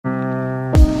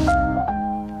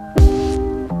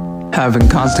Having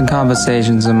constant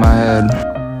conversations in my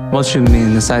head. What you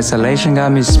mean? This isolation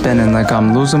got me spinning like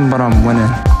I'm losing but I'm winning.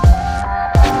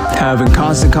 Having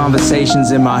constant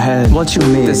conversations in my head. What you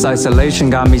mean? This isolation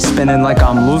got me spinning like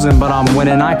I'm losing but I'm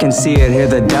winning. I can see it, hear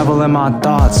the devil in my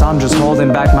thoughts. I'm just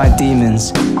holding back my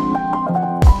demons.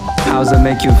 How's it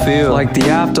make you feel? Like the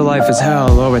afterlife is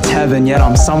hell or it's heaven, yet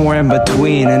I'm somewhere in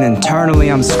between. And internally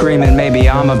I'm screaming, maybe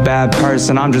I'm a bad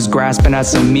person, I'm just grasping at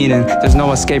some meaning. There's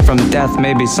no escape from death,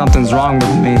 maybe something's wrong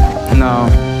with me. No,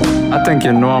 I think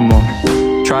you're normal.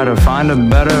 Try to find a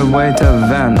better way to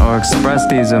vent or express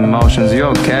these emotions. You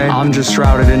okay? I'm just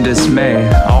shrouded in dismay.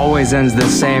 Always ends the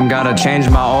same. Gotta change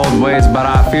my old ways, but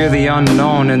I fear the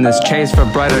unknown in this chase for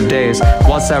brighter days.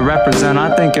 What's that represent?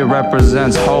 I think it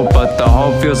represents hope, but the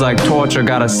hope feels like torture.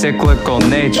 Got a cyclical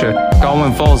nature,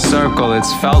 going full circle.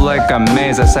 It's felt like a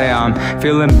maze. I say I'm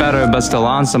feeling better, but still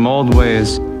on some old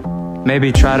ways.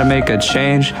 Maybe try to make a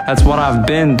change, that's what I've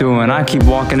been doing. I keep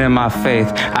walking in my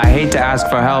faith. I hate to ask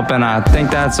for help and I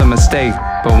think that's a mistake,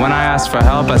 but when I ask for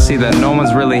help I see that no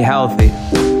one's really healthy.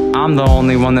 I'm the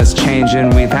only one that's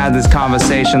changing. We've had this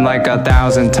conversation like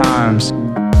 1,000 times.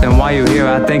 Then why you here?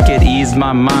 I think it eased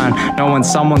my mind, knowing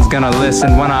someone's gonna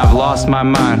listen when I've lost my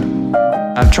mind.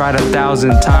 I've tried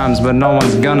 1,000 times but no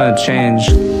one's gonna change.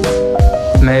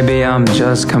 Maybe I'm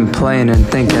just complaining,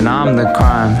 thinking I'm the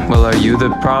crime. Well, are you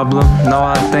the problem? No,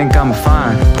 I think I'm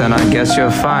fine. Then I guess you're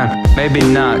fine. Maybe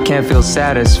not, can't feel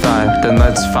satisfied. Then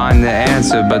let's find the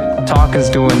answer. But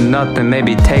talking's doing nothing,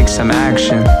 maybe take some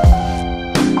action.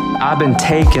 I've been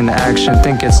taking action,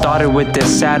 think it started with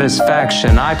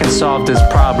dissatisfaction. I can solve this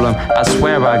problem, I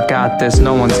swear I got this.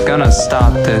 No one's gonna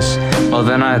stop this. Well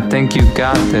then I think you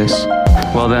got this.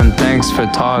 Well then thanks for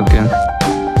talking.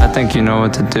 I think you know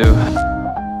what to do.